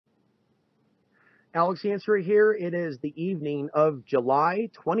Alex Ansary here. It is the evening of July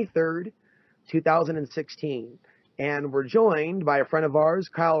 23rd, 2016. And we're joined by a friend of ours,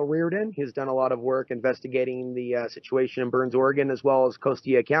 Kyle Rearden. He's done a lot of work investigating the situation in Burns, Oregon, as well as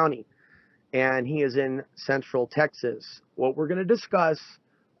Costilla County. And he is in Central Texas. What we're going to discuss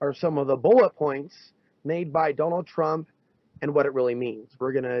are some of the bullet points made by Donald Trump and what it really means.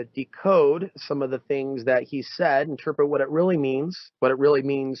 We're going to decode some of the things that he said, interpret what it really means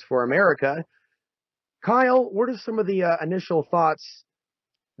for America. Kyle, what are some of the initial thoughts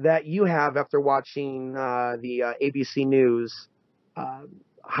that you have after watching the ABC News uh,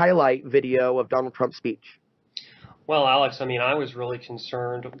 highlight video of Donald Trump's speech? Well, Alex, I was really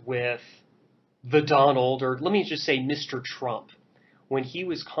concerned with the Donald, or let me just say Mr. Trump, when he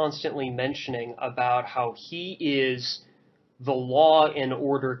was constantly mentioning about how he is the law and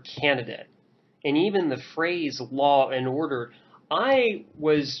order candidate. And even the phrase law and order, I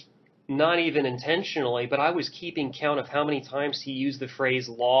was not even intentionally, but I was keeping count of how many times he used the phrase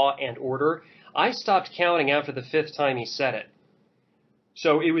law and order. I stopped counting after the fifth time he said it.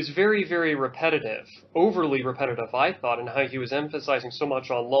 So it was very, very repetitive, overly repetitive, I thought, in how he was emphasizing so much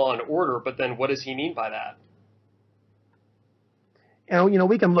on law and order, but then what does he mean by that? And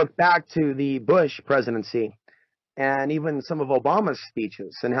we can look back to the Bush presidency and even some of Obama's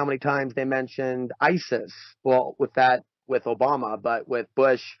speeches and how many times they mentioned ISIS. Well, with Obama, but with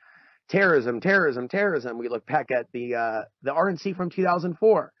Bush, terrorism, terrorism, terrorism. We look back at the RNC from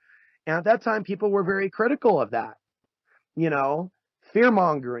 2004, and at that time, people were very critical of that. You know, fear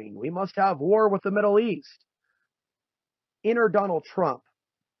mongering. We must have war with the Middle East. Enter Donald Trump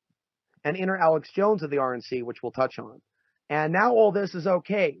and enter Alex Jones of the RNC, which we'll touch on. And now all this is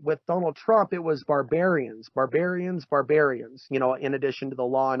okay. With Donald Trump, it was barbarians, barbarians, barbarians, in addition to the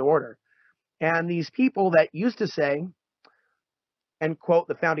law and order. And these people that used to say, and quote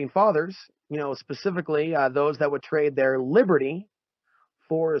the founding fathers, specifically those that would trade their liberty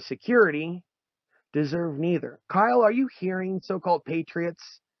for security, deserve neither. Kyle, are you hearing so-called patriots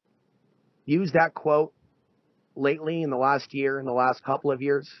use that quote lately in the last year, in the last couple of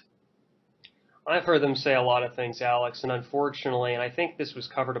years? I've heard them say a lot of things, Alex, and unfortunately, and I think this was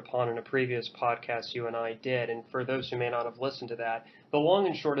covered upon in a previous podcast you and I did, and for those who may not have listened to that, the long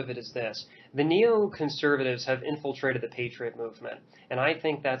and short of it is this. The neoconservatives have infiltrated the patriot movement, and I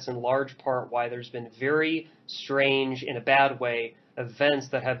think that's in large part why there's been very strange, in a bad way, events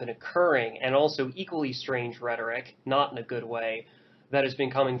that have been occurring, and also equally strange rhetoric, not in a good way, that has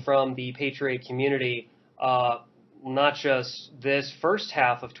been coming from the patriot community, not just this first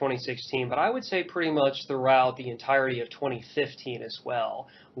half of 2016, but I would say pretty much throughout the entirety of 2015 as well,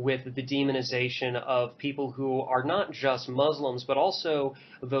 with the demonization of people who are not just Muslims, but also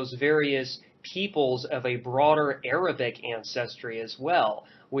those various peoples of a broader Arabic ancestry as well,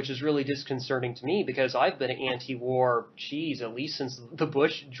 which is really disconcerting to me because I've been anti-war, at least since the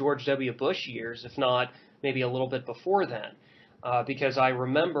George W. Bush years, if not maybe a little bit before then. Because I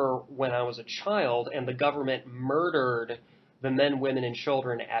remember when I was a child and the government murdered the men, women, and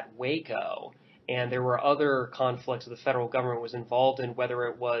children at Waco, and there were other conflicts that the federal government was involved in, whether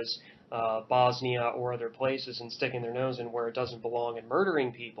it was Bosnia or other places, and sticking their nose in where it doesn't belong and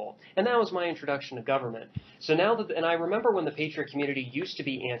murdering people. And that was my introduction to government. So and I remember when the patriot community used to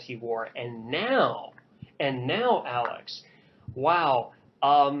be anti-war, and now, Alex, wow.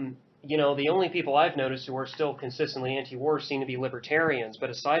 The only people I've noticed who are still consistently anti-war seem to be libertarians.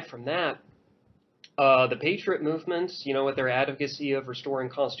 But aside from that, the patriot movements, with their advocacy of restoring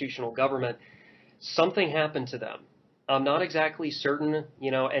constitutional government, something happened to them. I'm not exactly certain,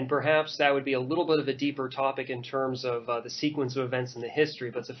 and perhaps that would be a little bit of a deeper topic in terms of the sequence of events in the history.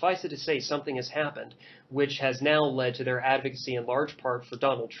 But suffice it to say, something has happened, which has now led to their advocacy in large part for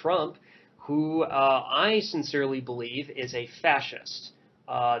Donald Trump, who I sincerely believe is a fascist.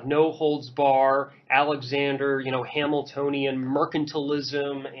 No holds bar, Alexander, Hamiltonian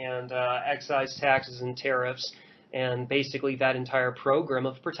mercantilism and excise taxes and tariffs, and basically that entire program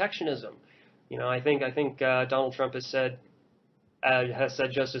of protectionism. I think Donald Trump has said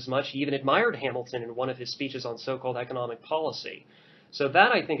just as much. He even admired Hamilton in one of his speeches on so-called economic policy. So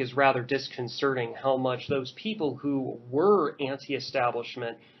that I think is rather disconcerting. How much those people who were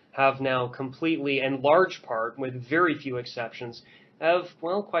anti-establishment have now completely, in large part, with very few exceptions, have,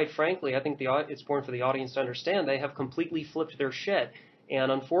 well, quite frankly, I think it's important for the audience to understand, they have completely flipped their shit.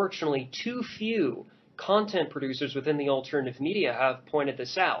 And unfortunately, too few content producers within the alternative media have pointed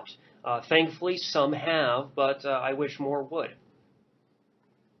this out. Thankfully, some have, but I wish more would.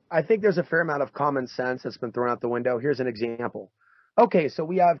 I think there's a fair amount of common sense that's been thrown out the window. Here's an example. Okay, so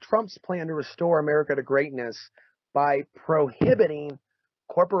we have Trump's plan to restore America to greatness by prohibiting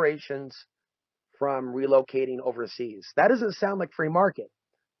corporations from relocating overseas. That doesn't sound like free market.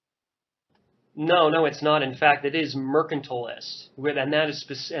 No, it's not. In fact, it is mercantilist,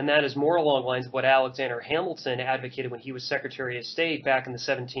 and that is more along the lines of what Alexander Hamilton advocated when he was Secretary of State back in the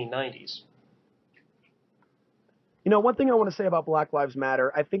 1790s. One thing I want to say about Black Lives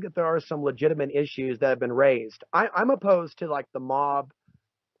Matter, I think that there are some legitimate issues that have been raised. I'm opposed to like the mob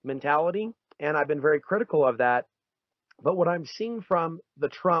mentality, and I've been very critical of that. But what I'm seeing from the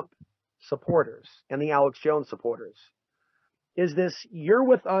Trump supporters and the Alex Jones supporters is this: you're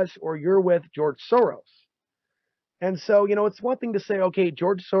with us or you're with George Soros. And so, it's one thing to say, okay,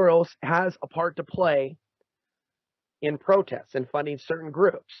 George Soros has a part to play in protests and funding certain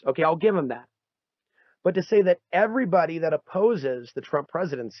groups. Okay, I'll give him that. But to say that everybody that opposes the Trump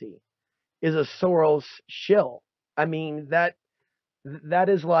presidency is a Soros shill, I mean, that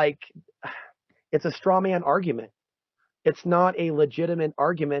is like, it's a straw man argument. It's not a legitimate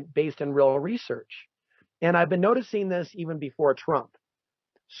argument based on real research. And I've been noticing this even before Trump.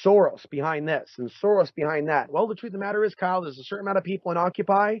 Soros behind this and Soros behind that. Well, the truth of the matter is, Kyle, there's a certain amount of people in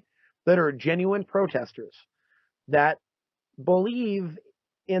Occupy that are genuine protesters that believe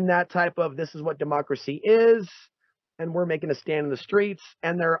in that type of, this is what democracy is, and we're making a stand in the streets.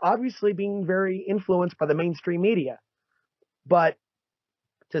 And they're obviously being very influenced by the mainstream media. But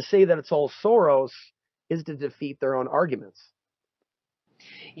to say that it's all Soros is to defeat their own arguments.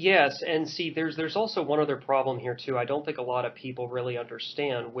 Yes, and see, there's also one other problem here too. I don't think a lot of people really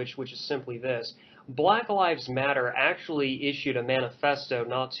understand, which is simply this: Black Lives Matter actually issued a manifesto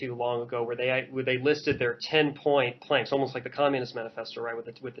not too long ago where they listed their 10-point planks, almost like the Communist Manifesto, right,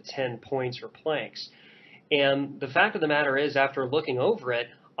 with the 10 points or planks. And the fact of the matter is, after looking over it,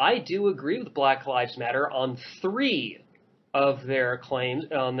 I do agree with Black Lives Matter on 3 of their claims,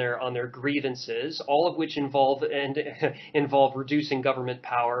 on their grievances, all of which involve reducing government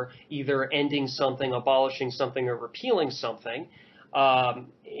power, either ending something, abolishing something, or repealing something.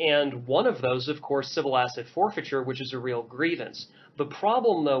 And one of those, of course, civil asset forfeiture, which is a real grievance. The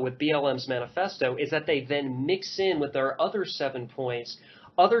problem, though, with BLM's manifesto is that they then mix in with their other 7 points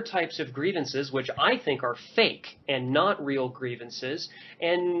other types of grievances, which I think are fake and not real grievances.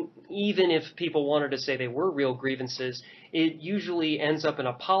 And even if people wanted to say they were real grievances, it usually ends up in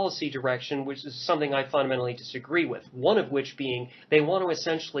a policy direction, which is something I fundamentally disagree with. One of which being they want to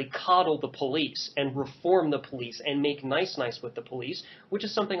essentially coddle the police and reform the police and make nice with the police, which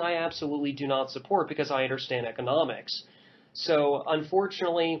is something I absolutely do not support because I understand economics. So,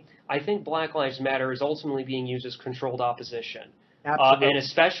 unfortunately, I think Black Lives Matter is ultimately being used as controlled opposition. And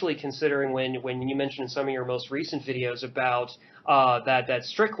especially considering when you mentioned in some of your most recent videos about that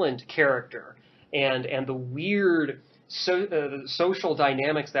Strickland character and the weird social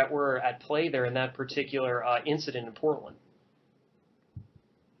dynamics that were at play there in that particular incident in Portland.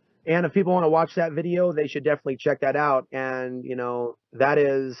 And if people want to watch that video, they should definitely check that out. And, that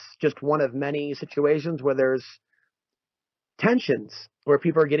is just one of many situations where there's tensions, where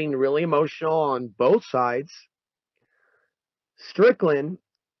people are getting really emotional on both sides. Strickland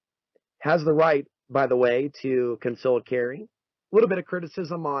has the right, by the way, to concealed carry. A little bit of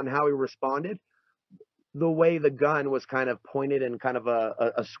criticism on how he responded. The way the gun was kind of pointed in kind of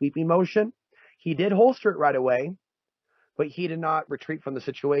a sweeping motion. He did holster it right away, but he did not retreat from the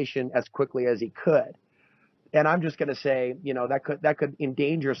situation as quickly as he could. And I'm just going to say, that could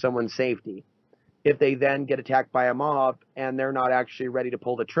endanger someone's safety if they then get attacked by a mob and they're not actually ready to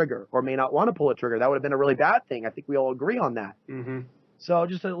pull the trigger or may not want to pull the trigger. That would have been a really bad thing. I think we all agree on that. Mm-hmm. So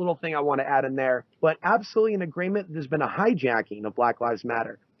just a little thing I want to add in there. But absolutely in agreement, there's been a hijacking of Black Lives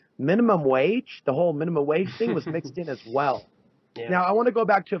Matter. Minimum wage, the whole minimum wage thing was mixed in as well. Yeah. Now, I want to go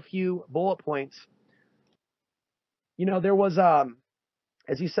back to a few bullet points. There was,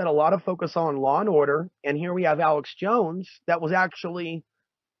 as you said, a lot of focus on law and order. And here we have Alex Jones that was actually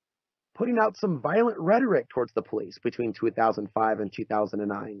putting out some violent rhetoric towards the police between 2005 and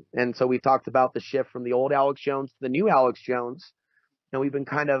 2009. And so we've talked about the shift from the old Alex Jones to the new Alex Jones. And we've been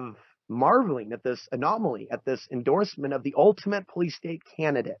kind of marveling at this anomaly, at this endorsement of the ultimate police state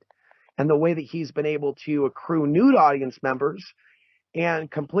candidate and the way that he's been able to accrue new audience members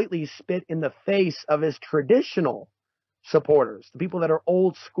and completely spit in the face of his traditional supporters, the people that are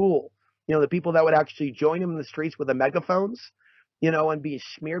old school, the people that would actually join him in the streets with the megaphones, and be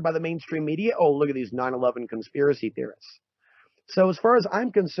smeared by the mainstream media. Oh, look at these 9/11 conspiracy theorists. So as far as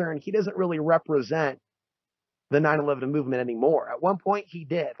I'm concerned, he doesn't really represent the 9/11 movement anymore. At one point he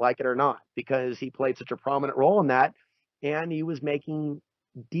did, like it or not, because he played such a prominent role in that, and he was making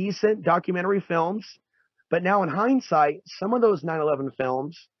decent documentary films. But now in hindsight, some of those 9/11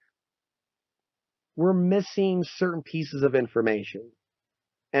 films were missing certain pieces of information.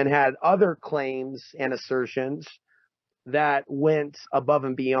 and had other claims and assertions that went above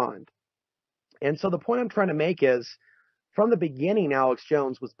and beyond. And so the point I'm trying to make is, from the beginning, Alex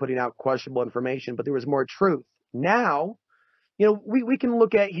Jones was putting out questionable information, but there was more truth. Now, we can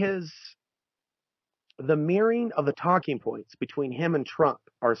look at the mirroring of the talking points between him and Trump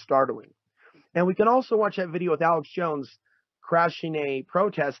are startling. And we can also watch that video with Alex Jones crashing a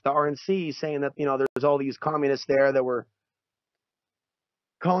protest, the RNC, saying that, there's all these communists there that were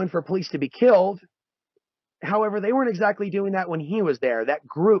calling for police to be killed. However, they weren't exactly doing that when he was there, that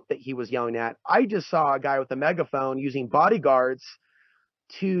group that he was yelling at. I just saw a guy with a megaphone using bodyguards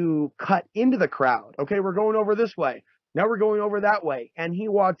to cut into the crowd. Okay, we're going over this way. Now we're going over that way. And he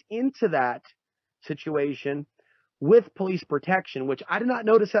walked into that situation with police protection, which I did not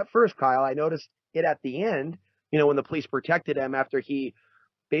notice at first, Kyle. I noticed it at the end, when the police protected him after he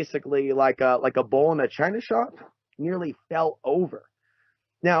basically, like a bull in a china shop, nearly fell over.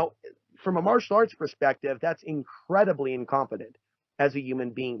 Now, from a martial arts perspective, that's incredibly incompetent as a human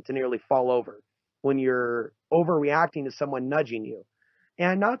being to nearly fall over when you're overreacting to someone nudging you.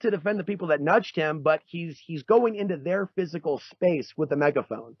 And not to defend the people that nudged him, but he's going into their physical space with a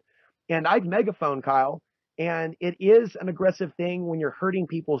megaphone. And I've megaphone, Kyle, and it is an aggressive thing when you're hurting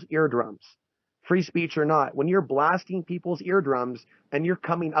people's eardrums, free speech or not. When you're blasting people's eardrums and you're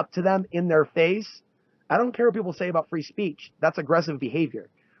coming up to them in their face, I don't care what people say about free speech. That's aggressive behavior.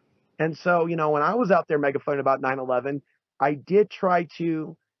 And so, when I was out there megaphoning about 9/11, I did try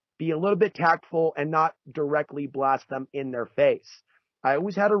to be a little bit tactful and not directly blast them in their face. I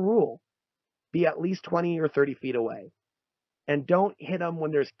always had a rule: be at least 20 or 30 feet away, and don't hit them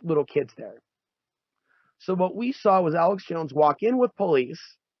when there's little kids there. So what we saw was Alex Jones walk in with police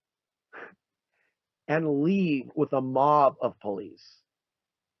and leave with a mob of police.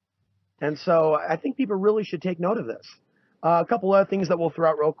 And so I think people really should take note of this. A couple other things that we'll throw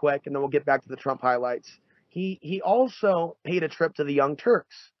out real quick, and then we'll get back to the Trump highlights. He also paid a trip to the Young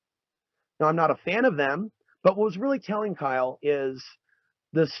Turks. Now, I'm not a fan of them, but what was really telling, Kyle, is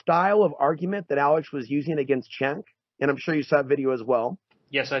the style of argument that Alex was using against Cenk, and I'm sure you saw that video as well.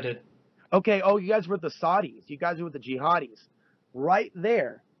 Yes, I did. Okay, you guys were with the Saudis. You guys were with the jihadis. Right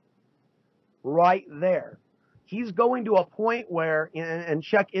there. He's going to a point where, and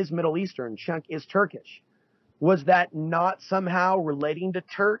Cenk is Middle Eastern, Cenk is Turkish. Was that not somehow relating to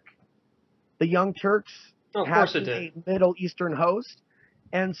Turk, the Young Turks? Oh, of course it did. A Middle Eastern host.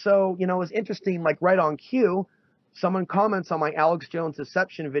 And so, it's interesting, like right on cue, someone comments on my Alex Jones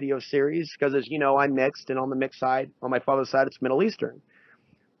Deception video series, because as you know, I'm mixed, and on the mixed side, on my father's side, it's Middle Eastern.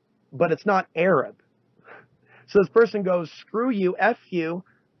 But it's not Arab. So this person goes, screw you, F you,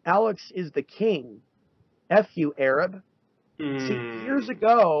 Alex is the king. F you, Arab. See, years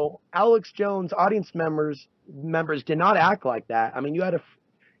ago, Alex Jones audience members did not act like that. I mean,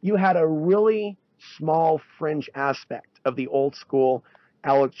 you had a really small fringe aspect of the old school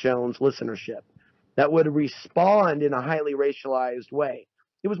Alex Jones listenership that would respond in a highly racialized way.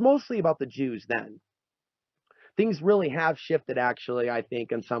 It was mostly about the Jews then. Things really have shifted, actually, I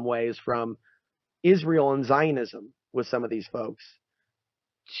think, in some ways, from Israel and Zionism with some of these folks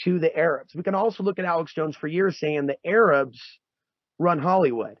to the Arabs. We can also look at Alex Jones for years saying the Arabs run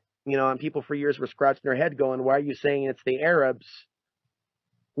Hollywood, and people for years were scratching their head going, why are you saying it's the Arabs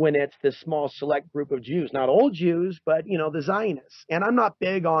when it's this small select group of Jews? Not all Jews, but, the Zionists. And I'm not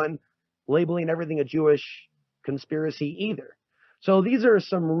big on labeling everything a Jewish conspiracy either. So these are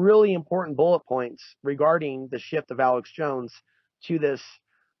some really important bullet points regarding the shift of Alex Jones to this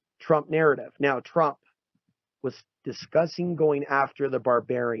Trump narrative. Now, Trump was discussing going after the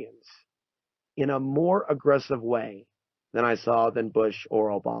barbarians in a more aggressive way than Bush or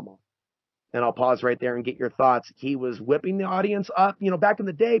Obama. And I'll pause right there and get your thoughts. He was whipping the audience up. Back in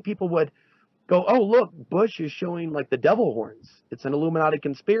the day, people would go, oh, look, Bush is showing like the devil horns. It's an Illuminati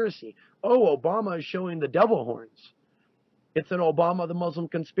conspiracy. Oh, Obama is showing the devil horns. It's an Obama the Muslim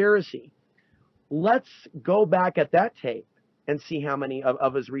conspiracy. Let's go back at that tape and see how many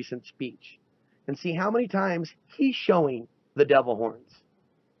of his recent speech and see how many times he's showing the devil horns.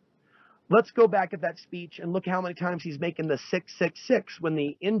 Let's go back at that speech and look how many times he's making the 666 when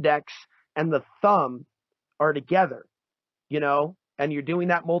the index and the thumb are together, and you're doing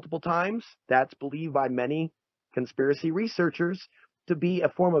that multiple times. That's believed by many conspiracy researchers to be a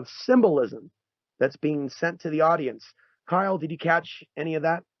form of symbolism that's being sent to the audience. Kyle, did you catch any of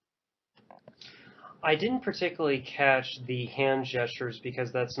that? I didn't particularly catch the hand gestures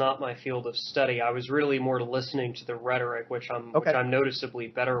because that's not my field of study. I was really more listening to the rhetoric, which I'm noticeably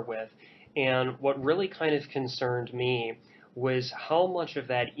better with. And what really kind of concerned me was how much of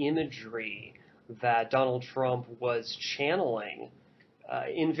that imagery that Donald Trump was channeling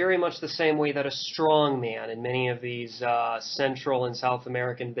in very much the same way that a strong man in many of these Central and South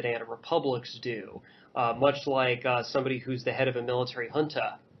American banana republics do, much like somebody who's the head of a military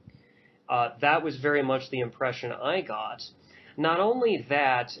junta. That was very much the impression I got. Not only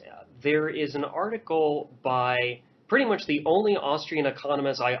that, there is an article by pretty much the only Austrian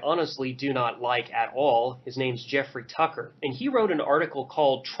economist I honestly do not like at all. His name's Jeffrey Tucker, and he wrote an article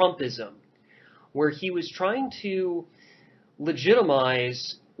called Trumpism, where he was trying to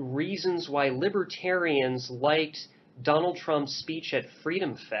legitimize reasons why libertarians liked Donald Trump's speech at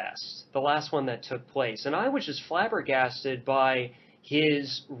Freedom Fest, the last one that took place. And I was just flabbergasted by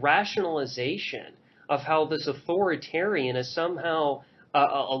his rationalization of how this authoritarian is somehow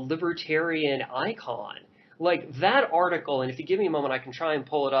a libertarian icon. Like that article, and if you give me a moment, I can try and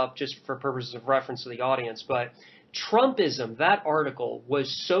pull it up just for purposes of reference to the audience, but Trumpism, that article,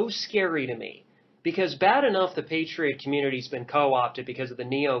 was so scary to me. Because bad enough the patriot community's been co-opted because of the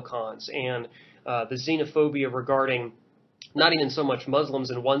neocons and the xenophobia regarding not even so much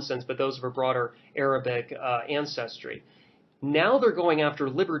Muslims in one sense, but those of a broader Arabic ancestry. Now they're going after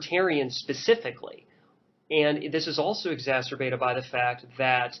libertarians specifically. And this is also exacerbated by the fact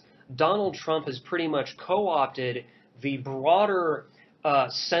that Donald Trump has pretty much co-opted the broader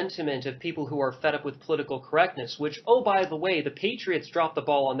sentiment of people who are fed up with political correctness, which, oh, by the way, the Patriots dropped the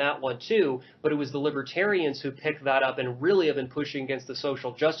ball on that one too, but it was the libertarians who picked that up and really have been pushing against the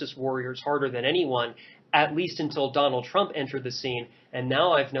social justice warriors harder than anyone, at least until Donald Trump entered the scene. And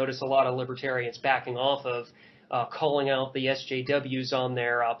now I've noticed a lot of libertarians backing off of calling out the SJWs on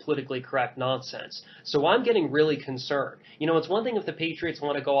their politically correct nonsense. So I'm getting really concerned. You know, it's one thing if the Patriots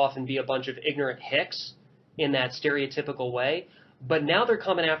want to go off and be a bunch of ignorant hicks in that stereotypical way, but now they're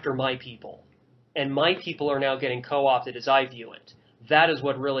coming after my people, and my people are now getting co-opted as I view it. That is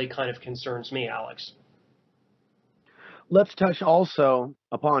what really kind of concerns me, Alex. Let's touch also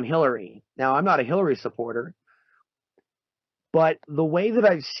upon Hillary. Now, I'm not a Hillary supporter, but the way that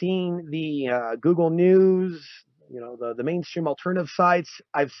I've seen the Google News, you know, the mainstream alternative sites,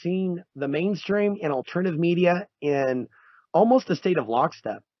 I've seen the mainstream and alternative media in almost a state of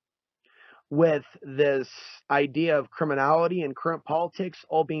lockstep with this idea of criminality and current politics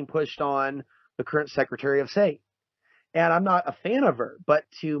all being pushed on the current Secretary of State. And I'm not a fan of her, but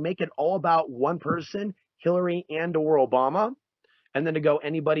to make it all about one person, Hillary and or Obama, and then to go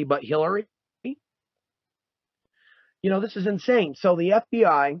anybody but Hillary, you know, this is insane. So the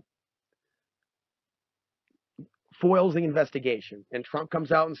FBI foils the investigation, and Trump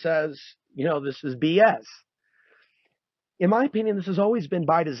comes out and says, you know, this is BS. In my opinion, this has always been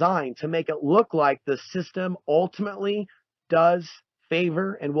by design to make it look like the system ultimately does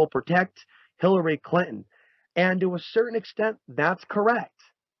favor and will protect Hillary Clinton. And to a certain extent, that's correct.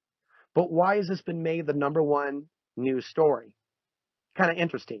 But why has this been made the #1 news story? Kind of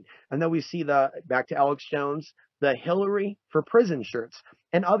interesting. And then we see back to Alex Jones, the Hillary for prison shirts,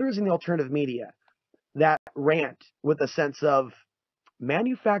 and others in the alternative media that rant with a sense of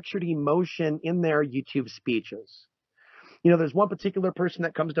manufactured emotion in their YouTube speeches. You know, there's one particular person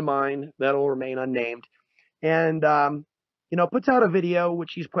that comes to mind that'll remain unnamed, and you know, puts out a video,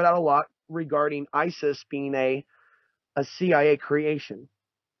 which he's put out a lot, regarding ISIS being a CIA creation.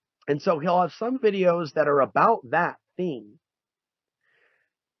 And so he'll have some videos that are about that theme,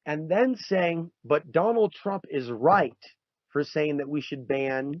 and then saying, but Donald Trump is right for saying that we should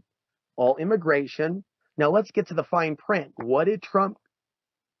ban all immigration. Now let's get to the fine print. What did Trump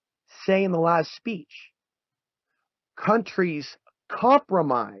say in the last speech? Countries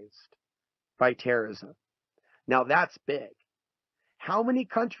compromised by terrorism. Now that's big. How many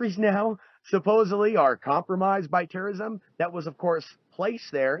countries now supposedly are compromised by terrorism? That was, of course,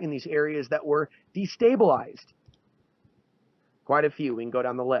 placed there in these areas that were destabilized. Quite a few. We can go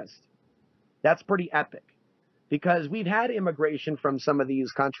down the list. That's pretty epic, because we've had immigration from some of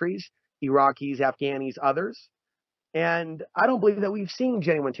these countries, Iraqis, Afghanis, others. And I don't believe that we've seen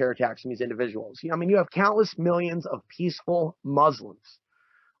genuine terror attacks from these individuals. I mean, you have countless millions of peaceful Muslims,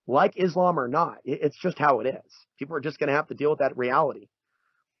 like Islam or not. It's just how it is. People are just going to have to deal with that reality.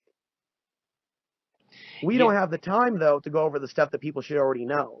 We don't have the time, though, to go over the stuff that people should already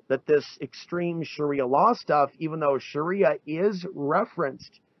know. That this extreme Sharia law stuff, even though Sharia is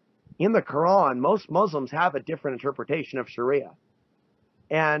referenced in the Quran, most Muslims have a different interpretation of Sharia.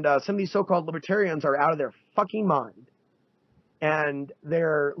 And some of these so-called libertarians are out of their fucking mind. And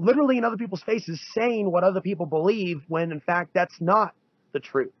they're literally in other people's faces saying what other people believe, when in fact that's not the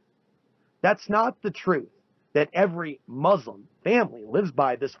truth. That's not the truth. That every Muslim family lives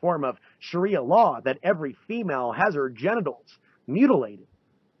by this form of Sharia law, that every female has her genitals mutilated.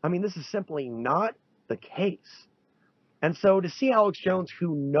 I mean, this is simply not the case. And so to see Alex Jones,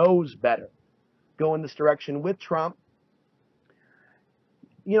 who knows better, go in this direction with Trump,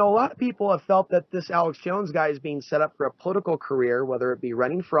 a lot of people have felt that this Alex Jones guy is being set up for a political career, whether it be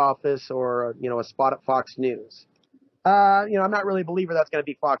running for office or, a spot at Fox News. I'm not really a believer that's going to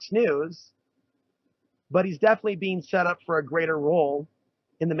be Fox News, but he's definitely being set up for a greater role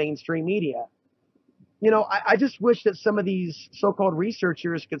in the mainstream media. I just wish that some of these so-called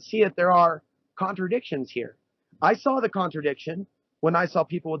researchers could see that there are contradictions here. I saw the contradiction when I saw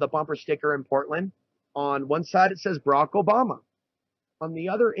people with a bumper sticker in Portland. On one side, it says Barack Obama. On the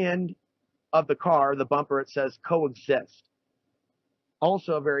other end of the car, the bumper, it says coexist.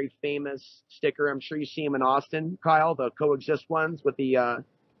 Also a very famous sticker. I'm sure you see them in Austin, Kyle, the coexist ones with the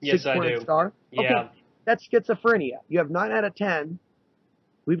Yes, I six-pointed do. star. Yeah. Okay, that's schizophrenia. You have 9 out of 10.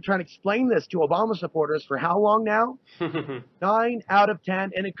 We've been trying to explain this to Obama supporters for how long now? 9 out of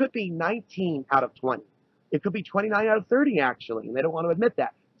 10, and it could be 19 out of 20. It could be 29 out of 30, actually, and they don't want to admit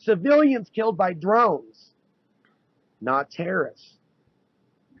that. Civilians killed by drones, not terrorists.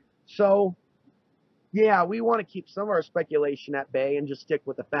 So, yeah, we want to keep some of our speculation at bay and just stick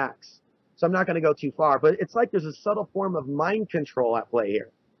with the facts. So I'm not going to go too far, but it's like there's a subtle form of mind control at play here,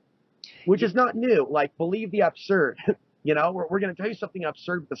 which is not new. Like, believe the absurd. We're going to tell you something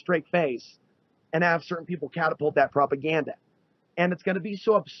absurd with a straight face and have certain people catapult that propaganda. And it's going to be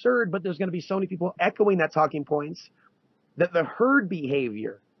so absurd, but there's going to be so many people echoing that talking points that the herd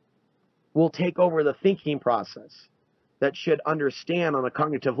behavior will take over the thinking process that should understand on a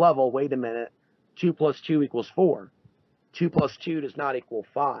cognitive level, wait a minute, 2 plus 2 equals 4. 2 plus 2 does not equal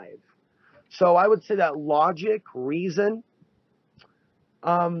 5. So I would say that logic, reason,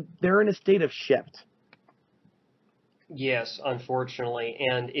 they're in a state of shift. Yes, unfortunately.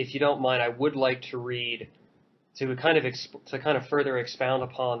 And if you don't mind, I would like to read to kind of further expound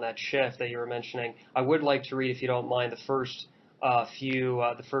upon that shift that you were mentioning. I would like to read, if you don't mind, the first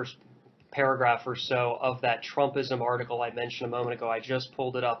paragraph or so of that Trumpism article I mentioned a moment ago. I just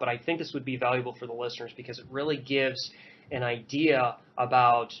pulled it up, but I think this would be valuable for the listeners because it really gives an idea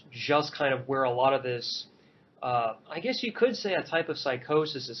about just kind of where a lot of this, I guess you could say, a type of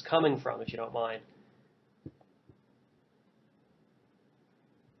psychosis is coming from, if you don't mind.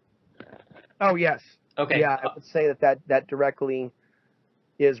 Oh, yes. Okay. Yeah, I would say that directly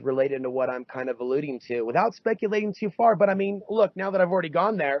is related to what I'm kind of alluding to without speculating too far. But I mean, look, now that I've already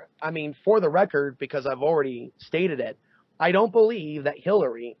gone there, I mean, for the record, because I've already stated it, I don't believe that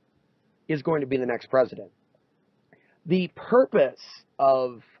Hillary is going to be the next president. The purpose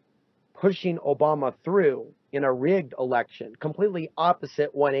of pushing Obama through in a rigged election, completely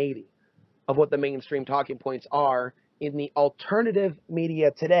opposite 180 of what the mainstream talking points are in the alternative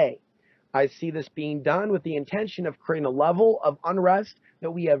media today. I see this being done with the intention of creating a level of unrest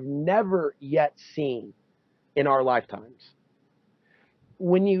that we have never yet seen in our lifetimes.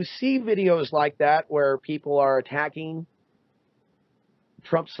 When you see videos like that where people are attacking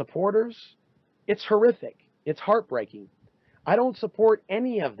Trump supporters, it's horrific. It's heartbreaking. I don't support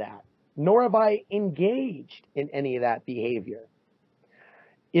any of that, nor have I engaged in any of that behavior.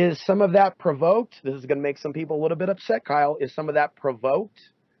 Is some of that provoked? This is going to make some people a little bit upset, Kyle. Is some of that provoked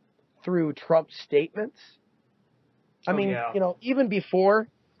through Trump's statements? I mean, yeah. Even before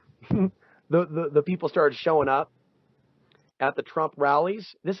the people started showing up at the Trump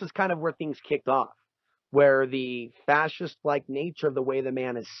rallies, this is kind of where things kicked off, where the fascist-like nature of the way the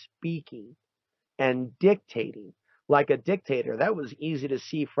man is speaking and dictating like a dictator, that was easy to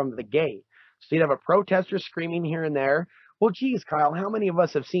see from the gate. So you'd have a protester screaming here and there. Well, geez, Kyle, how many of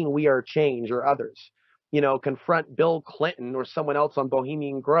us have seen We Are Change or others, confront Bill Clinton or someone else on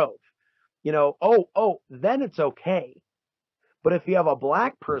Bohemian Grove? Then it's okay. But if you have a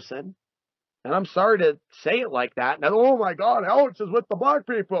black person, and I'm sorry to say it like that, and oh my God, Alex is with the black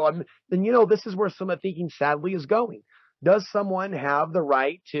people, then this is where some of the thinking sadly is going. Does someone have the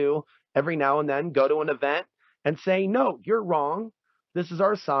right to every now and then go to an event and say, no, you're wrong, this is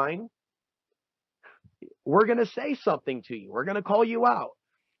our sign, we're going to say something to you, we're going to call you out?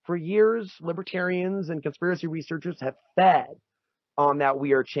 For years, libertarians and conspiracy researchers have fed on that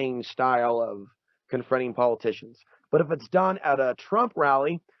We Are Change style of confronting politicians. But if it's done at a Trump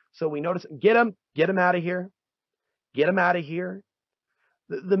rally, so we notice, get him out of here, get him out of here.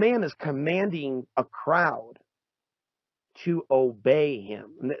 The man is commanding a crowd to obey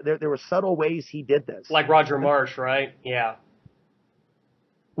him. And there were subtle ways he did this. Like Roger Marsh, right? Yeah.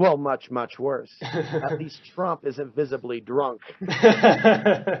 Well, much, much worse. At least Trump isn't visibly drunk.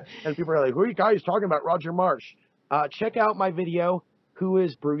 And people are like, who are you guys talking about, Roger Marsh? Check out my video, Who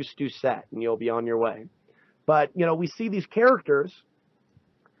is Bruce Doucette? And you'll be on your way. But, we see these characters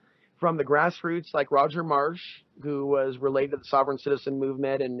from the grassroots, like Roger Marsh, who was related to the sovereign citizen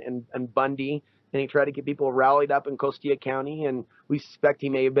movement, and Bundy, and he tried to get people rallied up in Costilla County, and we suspect he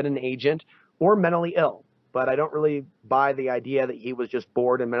may have been an agent or mentally ill. But I don't really buy the idea that he was just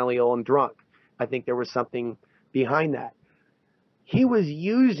bored and mentally ill and drunk. I think there was something behind that. He was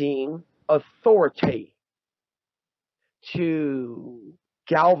using authority to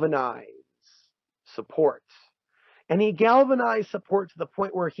galvanize support. And he galvanized support to the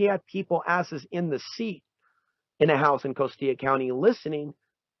point where he had people asses in the seat in a house in Costilla County listening,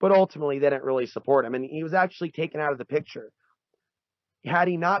 but ultimately they didn't really support him. And he was actually taken out of the picture. Had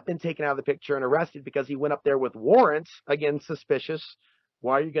he not been taken out of the picture and arrested because he went up there with warrants, again, suspicious,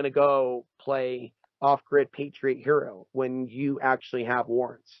 why are you going to go play off-grid patriot hero when you actually have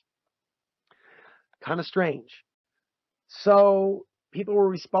warrants? Kind of strange. So people were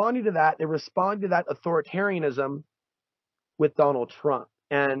responding to that. They responded to that authoritarianism with Donald Trump.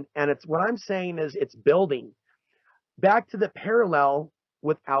 And it's what I'm saying is it's building. Back to the parallel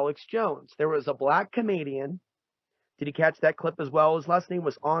with Alex Jones. There was a black comedian. Did you catch that clip as well? His last name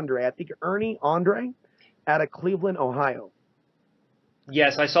was Andre. I think Ernie Andre out of Cleveland, Ohio.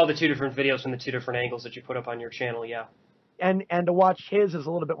 Yes, I saw the two different videos from the two different angles that you put up on your channel, yeah. And to watch his is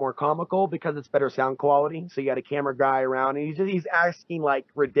a little bit more comical because it's better sound quality. So you got a camera guy around, and he's asking like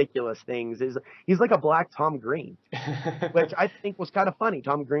ridiculous things. He's like a black Tom Green, which I think was kind of funny.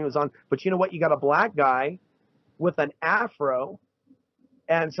 Tom Green was on, but you know what? You got a black guy with an afro.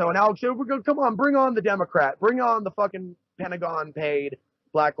 And so, and Alex, we're going to come on, bring on the Democrat, bring on the fucking Pentagon paid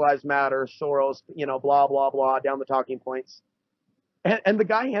Black Lives Matter, Soros, blah, blah, blah, down the talking points. And the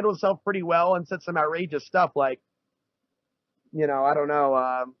guy handled himself pretty well and said some outrageous stuff like, I don't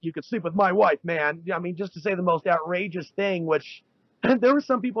know, you could sleep with my wife, man. I mean, just to say the most outrageous thing, which there were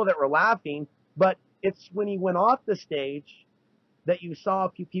some people that were laughing, but it's when he went off the stage that you saw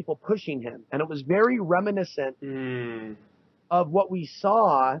a few people pushing him. And it was very reminiscent of what we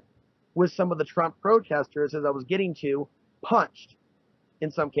saw with some of the Trump protesters, as I was getting to, punched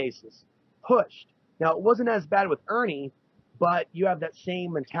in some cases, pushed. Now, it wasn't as bad with Ernie, but you have that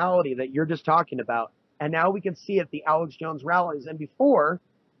same mentality that you're just talking about. And now we can see at the Alex Jones rallies. And before,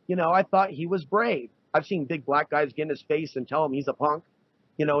 I thought he was brave. I've seen big black guys get in his face and tell him he's a punk,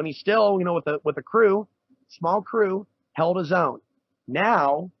 and he still, with a crew, small crew, held his own.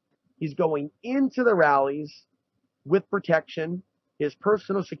 Now he's going into the rallies with protection, his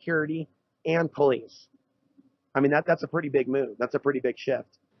personal security, and police. I mean, that's a pretty big move. That's a pretty big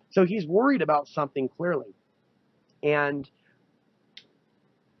shift. So he's worried about something clearly. And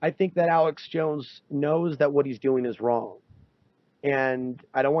I think that Alex Jones knows that what he's doing is wrong. And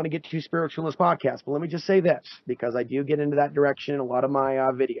I don't want to get too spiritual in this podcast, but let me just say this, because I do get into that direction in a lot of my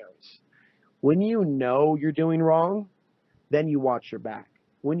videos. When you know you're doing wrong, then you watch your back.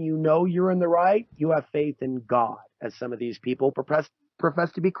 When you know you're in the right, you have faith in God, as some of these people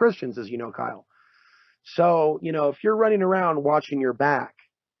profess to be Christians, as you know, Kyle. So, if you're running around watching your back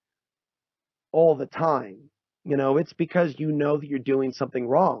all the time, it's because you know that you're doing something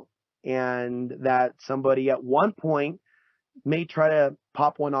wrong, and that somebody at one point may try to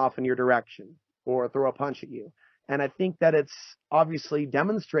pop one off in your direction or throw a punch at you. And I think that it's obviously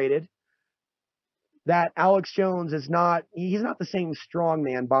demonstrated that Alex Jones he's not the same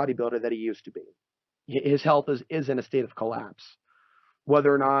strongman bodybuilder that he used to be. His health is in a state of collapse.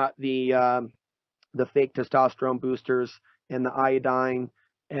 Whether or not the fake testosterone boosters and the iodine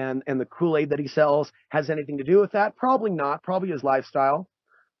and the Kool-Aid that he sells has anything to do with that, probably not. Probably his lifestyle.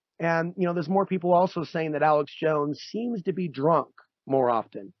 And, there's more people also saying that Alex Jones seems to be drunk more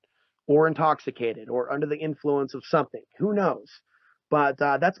often, or intoxicated, or under the influence of something. Who knows? But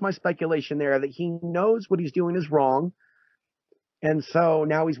that's my speculation there, that he knows what he's doing is wrong, and so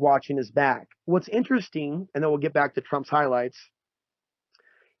now he's watching his back. What's interesting, and then we'll get back to Trump's highlights,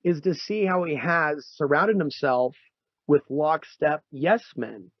 is to see how he has surrounded himself with lockstep yes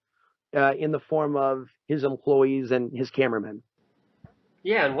men in the form of his employees and his cameramen.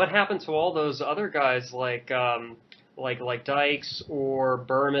 Yeah, and what happened to all those other guys like Dykes or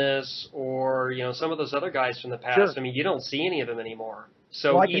Burmis or some of those other guys from the past? Sure. I mean, you don't see any of them anymore.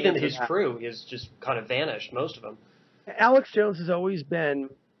 So well, even his crew is just kind of vanished, most of them. Alex Jones has always been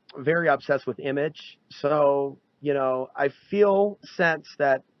very obsessed with image. So, I feel sense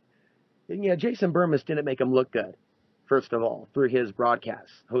that Jason Burmis didn't make him look good, first of all, through his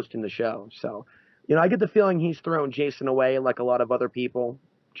broadcast, hosting the show. So, I get the feeling he's thrown Jason away like a lot of other people,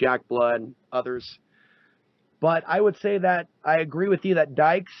 Jack Blood, others. But I would say that I agree with you that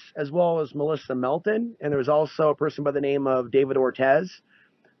Dykes, as well as Melissa Melton, and there was also a person by the name of David Ortiz,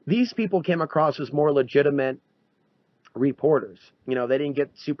 these people came across as more legitimate reporters. You know, they didn't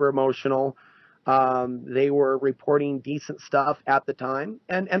get super emotional. They were reporting decent stuff at the time,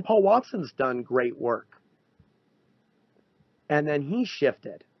 and Paul Watson's done great work. And then he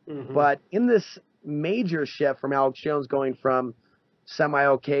shifted. Mm-hmm. But in this major shift from Alex Jones going from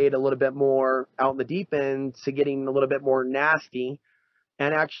semi-okay to a little bit more out in the deep end to getting a little bit more nasty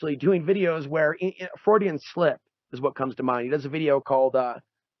and actually doing videos where Freudian slip is what comes to mind. He does a video called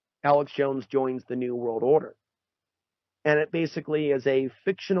Alex Jones Joins the New World Order. And it basically is a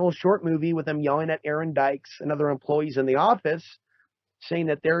fictional short movie with him yelling at Aaron Dykes and other employees in the office, saying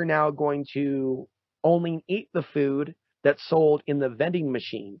that they're now going to only eat the food that's sold in the vending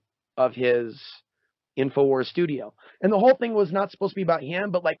machine of his InfoWars studio. And the whole thing was not supposed to be about him,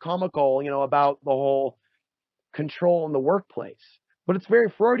 but like comical, you know, about the whole control in the workplace. But it's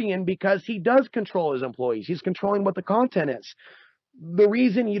very Freudian because he does control his employees. He's controlling what the content is. The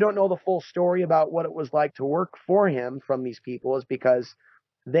reason you don't know the full story about what it was like to work for him from these people is because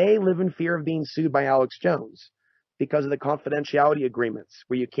they live in fear of being sued by Alex Jones because of the confidentiality agreements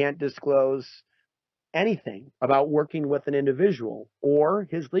where you can't disclose anything about working with an individual, or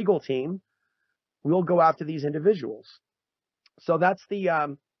his legal team will go after these individuals. So that's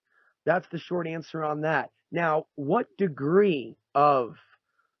the short answer on that. Now, what degree of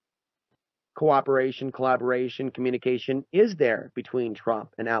cooperation, collaboration, communication is there between Trump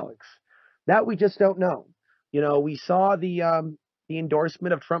and Alex? That we just don't know. You know, we saw the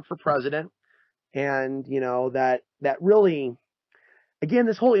endorsement of Trump for president, and you know that really, again,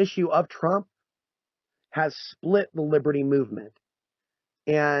 this whole issue of Trump has split the liberty movement.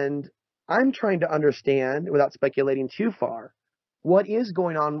 And I'm trying to understand, without speculating too far, what is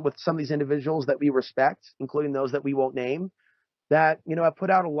going on with some of these individuals that we respect, including those that we won't name, that, you know, have put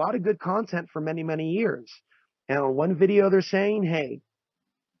out a lot of good content for many, many years. And on one video, they're saying, hey,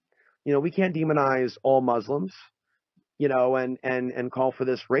 you know, we can't demonize all Muslims, you know, and call for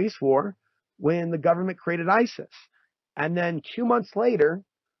this race war when the government created ISIS. And then 2 months later,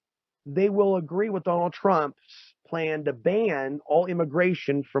 they will agree with Donald Trump's plan to ban all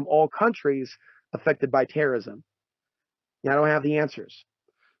immigration from all countries affected by terrorism. Now, I don't have the answers,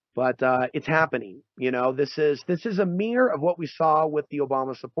 but it's happening. You know, this is a mirror of what we saw with the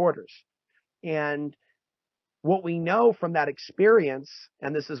Obama supporters, and what we know from that experience.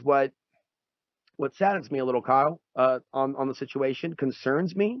 And this is what saddens me a little, Kyle, on the situation,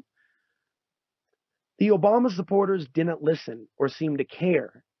 concerns me. The Obama supporters didn't listen or seem to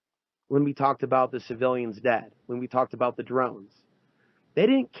care when we talked about the civilians dead, when we talked about the drones. They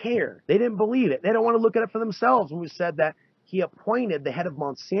didn't care. They didn't believe it. They don't want to look at it for themselves when we said that he appointed the head of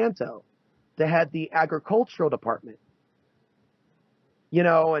Monsanto to head the agricultural department. You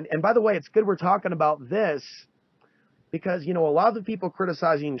know, and by the way, it's good we're talking about this because, you know, a lot of the people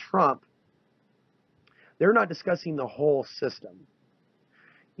criticizing Trump, they're not discussing the whole system.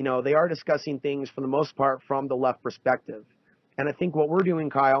 You know, they are discussing things for the most part from the left perspective. And I think what we're doing,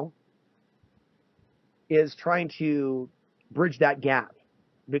 Kyle, is trying to bridge that gap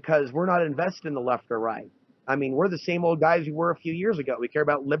because we're not invested in the left or right. I mean, we're the same old guys we were a few years ago. We care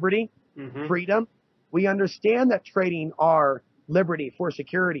about liberty, freedom. We understand that trading our liberty for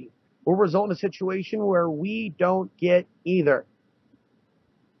security will result in a situation where we don't get either.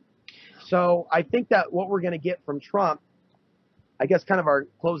 So I think that what we're going to get from Trump, I guess kind of our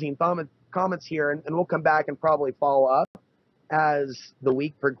closing comments here, and we'll come back and probably follow up as the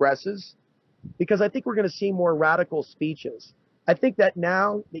week progresses, because I think we're going to see more radical speeches. I think that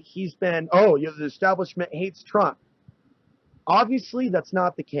now that he's been, oh, you know, the establishment hates Trump. Obviously, that's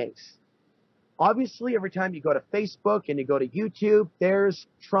not the case. Obviously, every time you go to Facebook and you go to YouTube, there's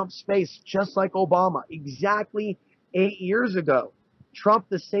Trump's face, just like Obama. Exactly 8 years ago. Trump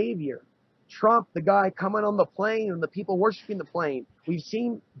the savior. Trump the guy coming on the plane and the people worshiping the plane. We've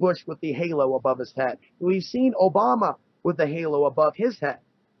seen Bush with the halo above his head. We've seen Obama with the halo above his head.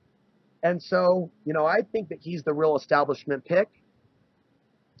 And so, you know, I think that he's the real establishment pick.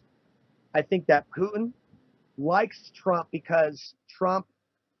 I think that Putin likes Trump because Trump,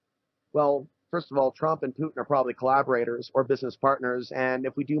 well, first of all, Trump and Putin are probably collaborators or business partners. And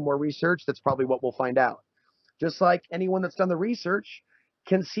if we do more research, that's probably what we'll find out. Just like anyone that's done the research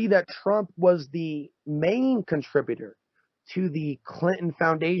can see that Trump was the main contributor to the Clinton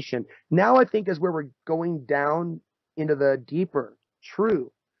Foundation. Now I think is where we're going down into the deeper,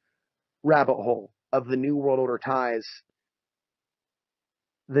 true rabbit hole of the New World Order ties,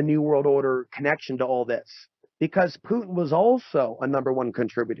 the New World Order connection to all this, because Putin was also a number one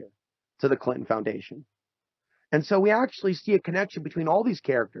contributor to the Clinton Foundation. And so we actually see a connection between all these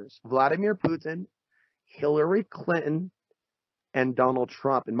characters, Vladimir Putin, Hillary Clinton, and Donald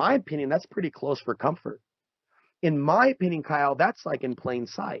Trump. In my opinion, that's pretty close for comfort. In my opinion, Kyle, that's like in plain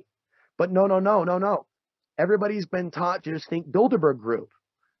sight. But no, no, no, no, no. Everybody's been taught to just think Bilderberg Group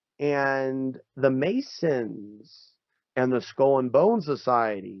and the Masons and the Skull and Bone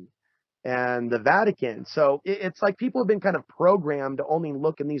Society and the Vatican. So it's like people have been kind of programmed to only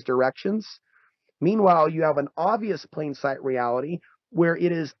look in these directions. Meanwhile, you have an obvious plain sight reality where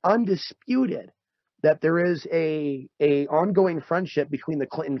it is undisputed that there is a ongoing friendship between the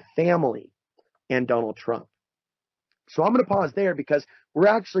Clinton family and Donald Trump. So I'm going to pause there because we're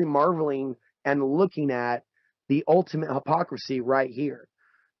actually marveling and looking at the ultimate hypocrisy right here.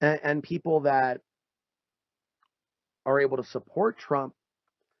 And people that are able to support Trump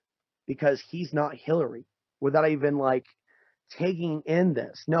because he's not Hillary without even like taking in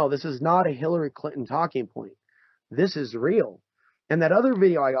this. No, this is not a Hillary Clinton talking point. This is real. And that other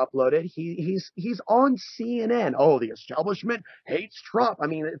video I uploaded, he's on CNN. Oh, the establishment hates Trump. I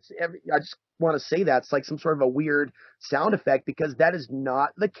mean, I just want to say that it's like some sort of a weird sound effect because that is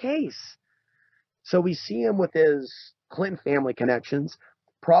not the case. So we see him with his Clinton family connections,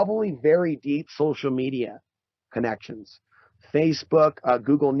 probably very deep social media connections, Facebook,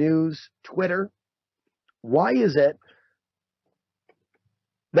 Google News, Twitter. Why is it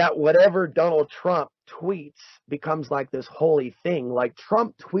that whatever Donald Trump tweets becomes like this holy thing? Like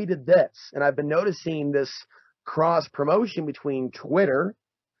Trump tweeted this, and I've been noticing this cross promotion between Twitter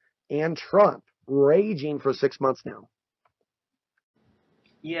and Trump raging for 6 months now.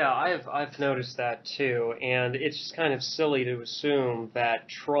 Yeah, I've noticed that too, and it's just kind of silly to assume that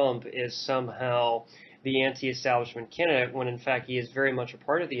Trump is somehow the anti-establishment candidate when in fact he is very much a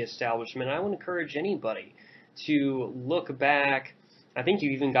part of the establishment. I would encourage anybody to look back. I think you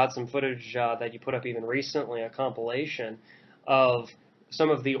even got some footage that you put up even recently, a compilation of some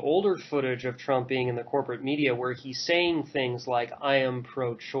of the older footage of Trump being in the corporate media where he's saying things like, I am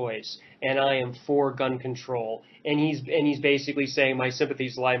pro-choice and I am for gun control. And he's basically saying my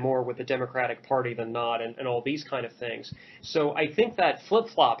sympathies lie more with the Democratic Party than not, and all these kind of things. So I think that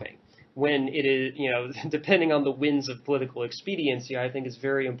flip-flopping, when it is, depending on the winds of political expediency, I think is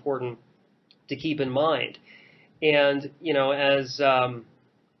very important to keep in mind. And, as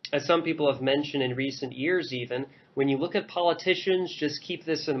some people have mentioned in recent years even, when you look at politicians, just keep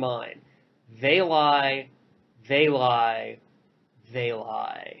this in mind. They lie, they lie, they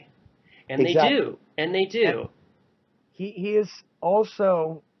lie. And exactly. They do. And they do. And he is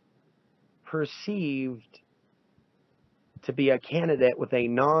also perceived to be a candidate with a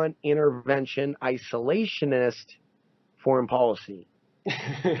non-intervention, isolationist foreign policy.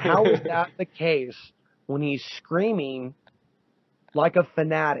 How is that the case when he's screaming like a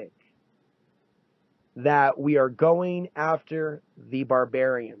fanatic that we are going after the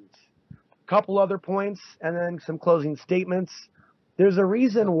barbarians? A couple other points and then some closing statements. There's a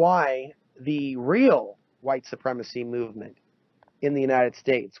reason why the real white supremacy movement in the United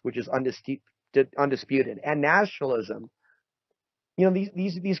States, which is undisputed, and nationalism,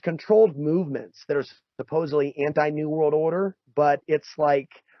 these controlled movements that are supposedly anti-New World Order, but it's like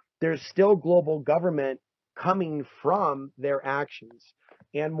there's still global government coming from their actions,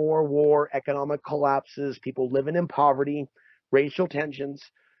 and more war, economic collapses, people living in poverty, racial tensions.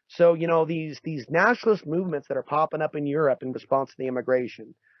 So, these nationalist movements that are popping up in Europe in response to the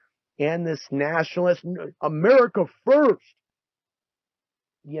immigration, and this nationalist America first,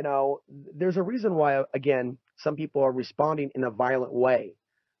 there's a reason why, again, some people are responding in a violent way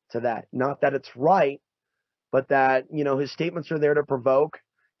to that. Not that it's right, but that, his statements are there to provoke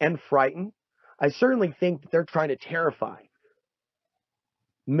and frighten. I certainly think that they're trying to terrify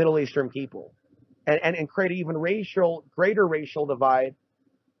Middle Eastern people and create an even greater racial divide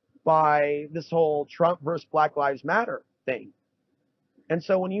by this whole Trump versus Black Lives Matter thing. And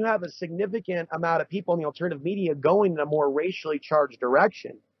so when you have a significant amount of people in the alternative media going in a more racially charged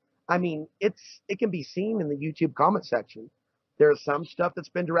direction, I mean, it can be seen in the YouTube comment section. There's some stuff that's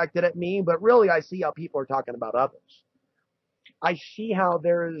been directed at me, but really I see how people are talking about others. I see how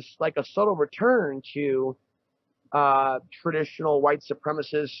there's like a subtle return to traditional white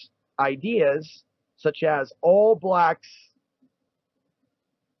supremacist ideas, such as all blacks,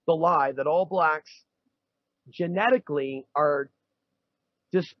 the lie that all blacks genetically are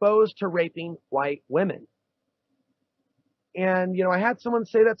disposed to raping white women. And, I had someone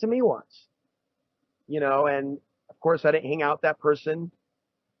say that to me once, and of course I didn't hang out with that person.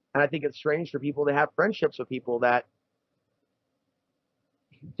 And I think it's strange for people to have friendships with people that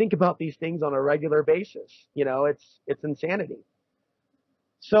think about these things on a regular basis. It's insanity.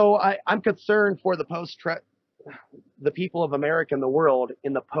 So I'm concerned for the people of America and the world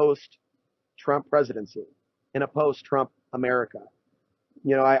in the post-Trump presidency, in a post-Trump America.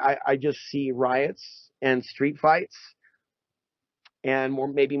 I just see riots and street fights, and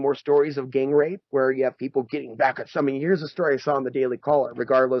maybe more stories of gang rape where you have people getting back at some. I mean, here's a story I saw in the Daily Caller,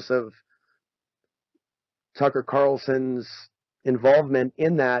 regardless of Tucker Carlson's involvement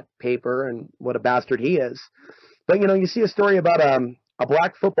in that paper and what a bastard he is. But, you see a story about a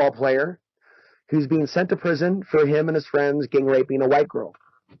black football player who's being sent to prison for him and his friends gang raping a white girl.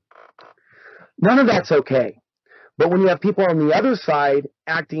 None of that's okay. But when you have people on the other side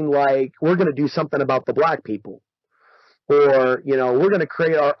acting like we're going to do something about the black people, or, we're going to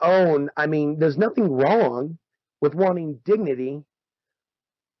create our own, I mean, there's nothing wrong with wanting dignity,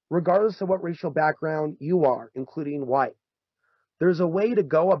 regardless of what racial background you are, including white. There's a way to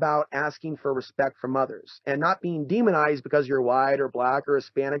go about asking for respect from others and not being demonized because you're white or black or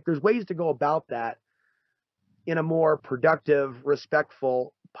Hispanic. There's ways to go about that in a more productive,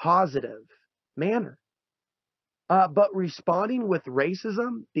 respectful, positive manner. But responding with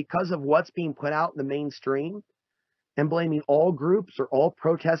racism because of what's being put out in the mainstream and blaming all groups or all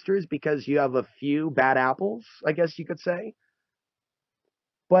protesters because you have a few bad apples, I guess you could say.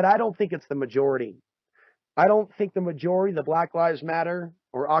 But I don't think it's the majority. I don't think the majority, the Black Lives Matter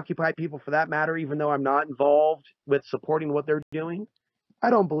or Occupy people for that matter, even though I'm not involved with supporting what they're doing, I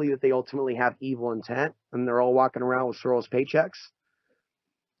don't believe that they ultimately have evil intent and they're all walking around with Soros paychecks.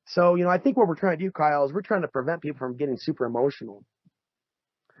 So, I think what we're trying to do, Kyle, is we're trying to prevent people from getting super emotional.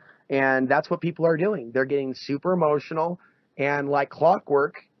 And that's what people are doing. They're getting super emotional. And like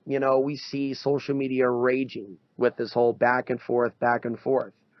clockwork, we see social media raging with this whole back and forth.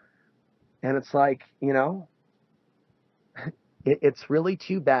 And it's like, it's really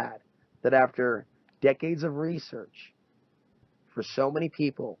too bad that after decades of research for so many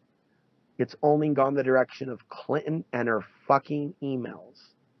people, it's only gone the direction of Clinton and her fucking emails.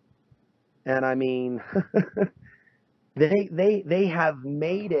 And I mean, they have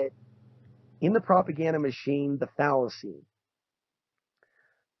made it in the propaganda machine the fallacy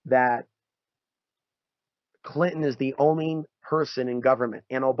that Clinton is the only person in government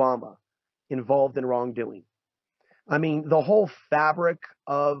and Obama involved in wrongdoing. I mean, the whole fabric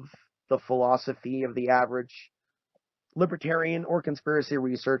of the philosophy of the average libertarian or conspiracy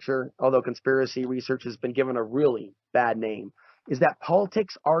researcher, although conspiracy research has been given a really bad name, is that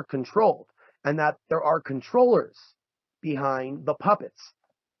politics are controlled and that there are controllers behind the puppets.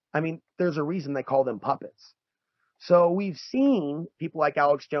 I mean, there's a reason they call them puppets. So we've seen people like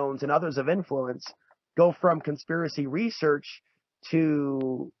Alex Jones and others of influence go from conspiracy research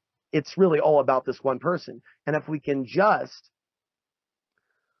to it's really all about this one person. And if we can just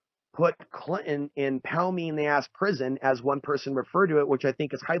put Clinton in pound me in the ass prison, as one person referred to it, which I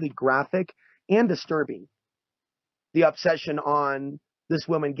think is highly graphic and disturbing, the obsession on this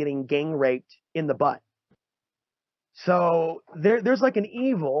woman getting gang raped in the butt. So there's like an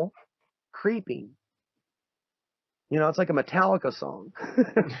evil creeping. It's like a Metallica song.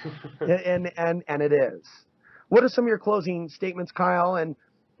 and it is. What are some of your closing statements, Kyle? And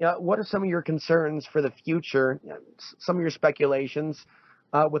what are some of your concerns for the future? Some of your speculations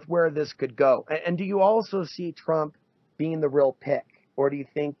with where this could go? And do you also see Trump being the real pick? Or do you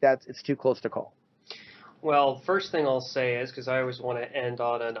think it's too close to call? Well, first thing I'll say is, because I always want to end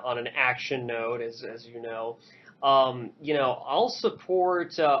on an action note, as you know, I'll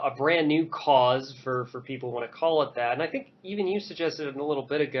support a brand new cause for people who want to call it that. And I think even you suggested a little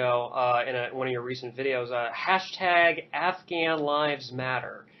bit ago in one of your recent videos, hashtag Afghan Lives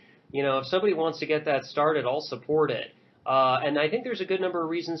Matter. If somebody wants to get that started, I'll support it. And I think there's a good number of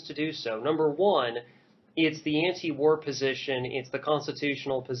reasons to do so. Number one, it's the anti-war position, it's the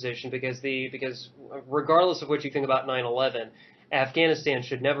constitutional position, because regardless of what you think about 9/11, Afghanistan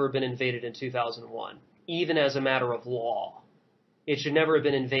should never have been invaded in 2001, even as a matter of law. It should never have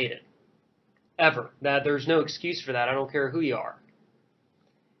been invaded, ever. There's no excuse for that. I don't care who you are.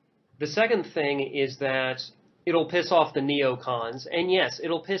 The second thing is that it'll piss off the neocons, and yes,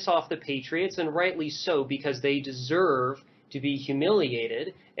 it'll piss off the patriots, and rightly so, because they deserve to be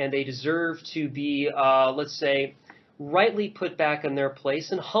humiliated, and they deserve to be, let's say, rightly put back in their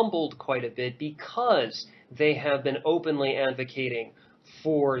place and humbled quite a bit, because they have been openly advocating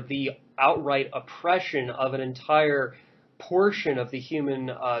for the outright oppression of an entire portion of the human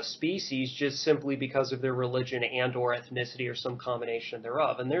species just simply because of their religion and or ethnicity or some combination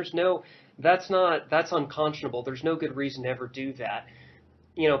thereof. And that's unconscionable. There's no good reason to ever do that.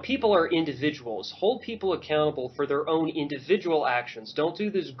 People are individuals. Hold people accountable for their own individual actions. Don't do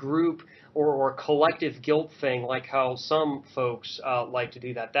this group or collective guilt thing like how some folks like to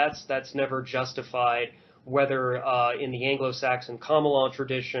do that. That's never justified, whether in the Anglo-Saxon common law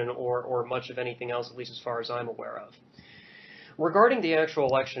tradition or much of anything else, at least as far as I'm aware of. Regarding the actual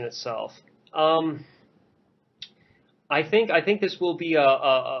election itself, I think this will be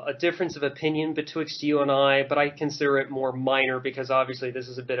a difference of opinion betwixt you and I, but I consider it more minor because obviously this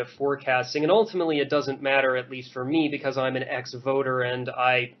is a bit of forecasting, and ultimately it doesn't matter, at least for me, because I'm an ex-voter and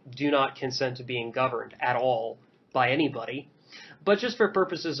I do not consent to being governed at all by anybody. But just for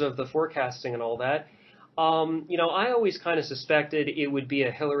purposes of the forecasting and all that, I always kind of suspected it would be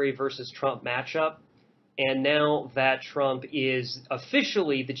a Hillary versus Trump matchup. And now that Trump is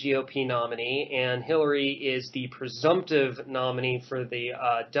officially the GOP nominee and Hillary is the presumptive nominee for the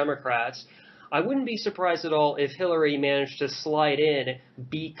Democrats, I wouldn't be surprised at all if Hillary managed to slide in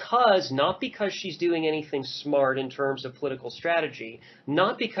not because she's doing anything smart in terms of political strategy,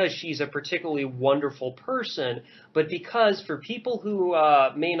 not because she's a particularly wonderful person, but because for people who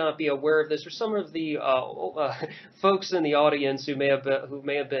may not be aware of this, or some of the folks in the audience who may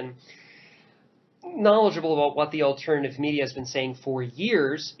have been knowledgeable about what the alternative media has been saying for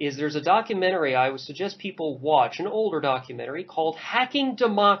years, is there's a documentary I would suggest people watch, an older documentary called Hacking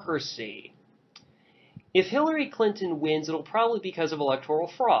Democracy. If Hillary Clinton wins, it'll probably be because of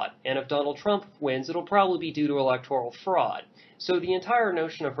electoral fraud. And if Donald Trump wins, it'll probably be due to electoral fraud. So the entire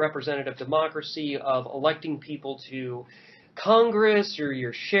notion of representative democracy, of electing people to Congress or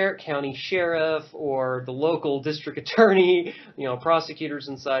your county sheriff or the local district attorney, prosecutors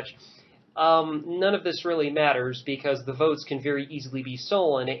and such, none of this really matters because the votes can very easily be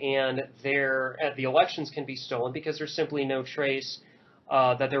stolen, and the elections can be stolen because there's simply no trace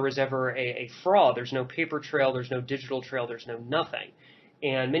that there was ever a fraud. There's no paper trail, there's no digital trail, there's no nothing.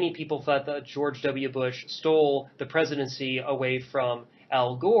 And many people thought that George W. Bush stole the presidency away from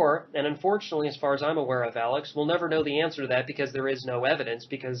Al Gore, and unfortunately, as far as I'm aware of, Alex, we'll never know the answer to that because there is no evidence,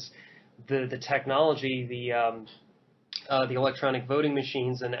 because the technology, the electronic voting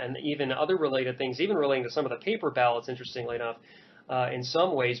machines, and even other related things, even relating to some of the paper ballots, interestingly enough, in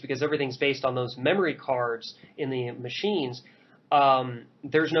some ways, because everything's based on those memory cards in the machines.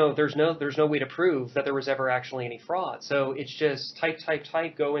 There's no way to prove that there was ever actually any fraud. So it's just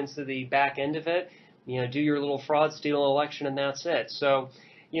type, go into the back end of it, do your little fraud, steal an election, and that's it. So,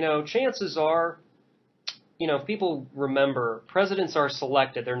 chances are, if people remember, presidents are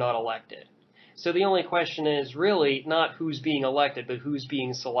selected, they're not elected. So the only question is really not who's being elected, but who's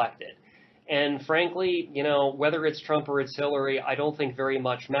being selected. And frankly, whether it's Trump or it's Hillary, I don't think very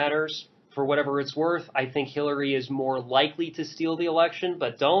much matters. For whatever it's worth, I think Hillary is more likely to steal the election,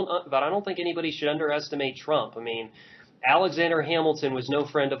 but I don't think anybody should underestimate Trump. I mean, Alexander Hamilton was no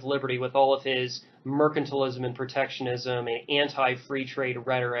friend of liberty with all of his mercantilism and protectionism and anti-free trade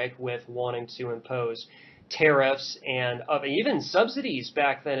rhetoric, with wanting to impose tariffs and even subsidies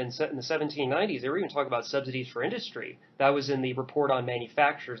back then in the 1790s. They were even talking about subsidies for industry. That was in the Report on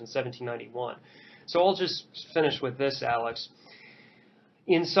Manufactures in 1791. So I'll just finish with this, Alex.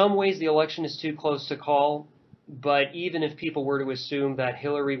 In some ways, the election is too close to call, but even if people were to assume that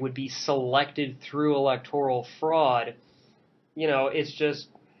Hillary would be selected through electoral fraud, it's just,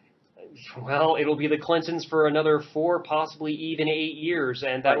 well, it'll be the Clintons for another 4, possibly even 8 years,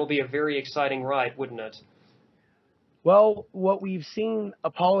 and that will be a very exciting ride, wouldn't it? Well, what we've seen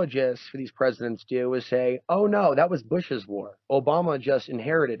apologists for these presidents do is say, oh no, that was Bush's war. Obama just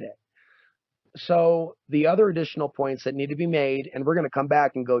inherited it. So the other additional points that need to be made, and we're going to come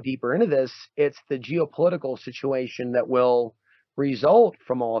back and go deeper into this, it's the geopolitical situation that will result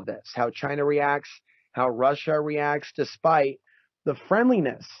from all of this, how China reacts, how Russia reacts, despite the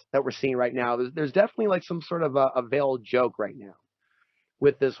friendliness that we're seeing right now. There's definitely like some sort of a veiled joke right now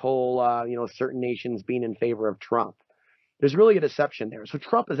with this whole, certain nations being in favor of Trump. There's really a deception there. So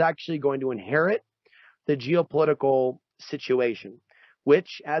Trump is actually going to inherit the geopolitical situation,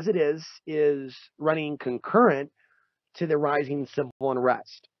 which, as it is running concurrent to the rising civil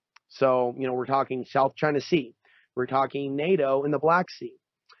unrest. So, we're talking South China Sea. We're talking NATO in the Black Sea.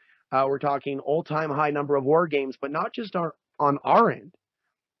 We're talking all-time high number of war games, but not just on our end,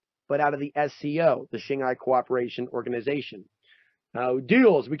 but out of the SCO, the Shanghai Cooperation Organization.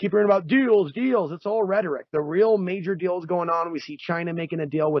 Deals. We keep hearing about deals. It's all rhetoric. The real major deals going on. We see China making a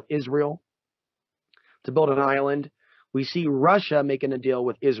deal with Israel to build an island. We see Russia making a deal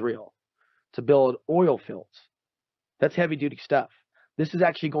with Israel to build oil fields. That's heavy-duty stuff. This is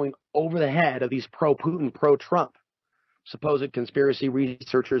actually going over the head of these pro-Putin, pro-Trump, supposed conspiracy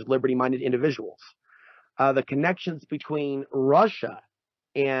researchers, liberty-minded individuals. The connections between Russia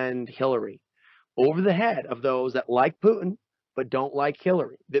and Hillary, over the head of those that like Putin but don't like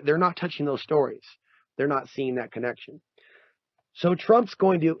Hillary. They're not touching those stories. They're not seeing that connection. So Trump's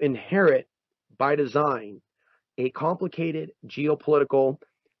going to inherit, by design, a complicated geopolitical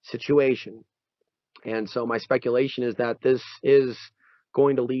situation. And so my speculation is that this is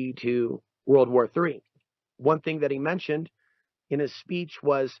going to lead to World War III. one thing that he mentioned in his speech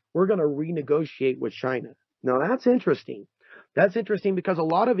was, we're going to renegotiate with China. Now, that's interesting. That's interesting because a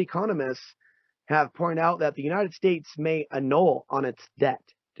lot of economists have pointed out that the United States may annul on its debt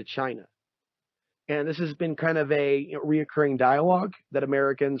to China. And this has been kind of a reoccurring dialogue that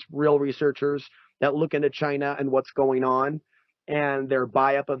Americans, real researchers that look into China and what's going on and their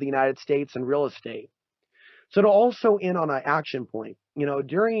buy-up of the United States and real estate. So to also end on an action point,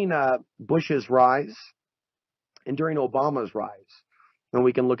 during Bush's rise and during Obama's rise, and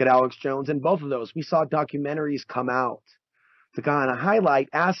we can look at Alex Jones, and both of those, we saw documentaries come out to kind of highlight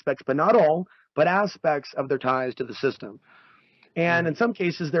aspects, but not all, but aspects of their ties to the system. And in some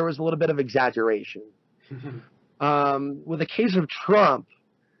cases, there was a little bit of exaggeration. With the case of Trump,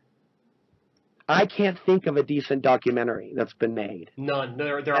 I can't think of a decent documentary that's been made. None.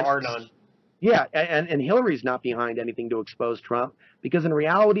 There are none. Yeah, and Hillary's not behind anything to expose Trump, because in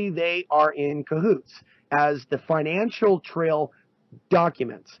reality, they are in cahoots, as the financial trail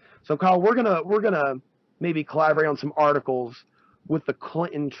documents. So, Kyle, we're gonna maybe collaborate on some articles with the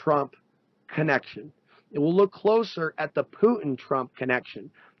Clinton-Trump connection. It will look closer at the Putin-Trump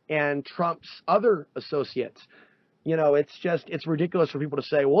connection and Trump's other associates. It's ridiculous for people to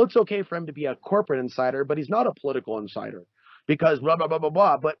say, well, it's okay for him to be a corporate insider, but he's not a political insider because blah, blah, blah, blah,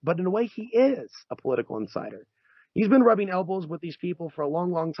 blah. But in a way, he is a political insider. He's been rubbing elbows with these people for a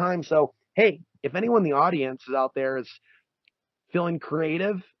long, long time. So, hey, if anyone in the audience is out there is feeling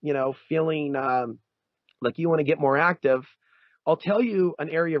creative, feeling like you want to get more active, I'll tell you an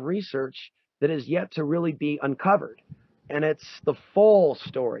area of research that is yet to really be uncovered. And it's the full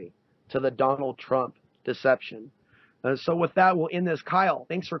story to the Donald Trump deception. So with that, we'll end this. Kyle,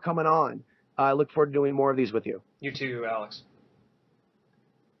 thanks for coming on. I look forward to doing more of these with you. You too, Alex.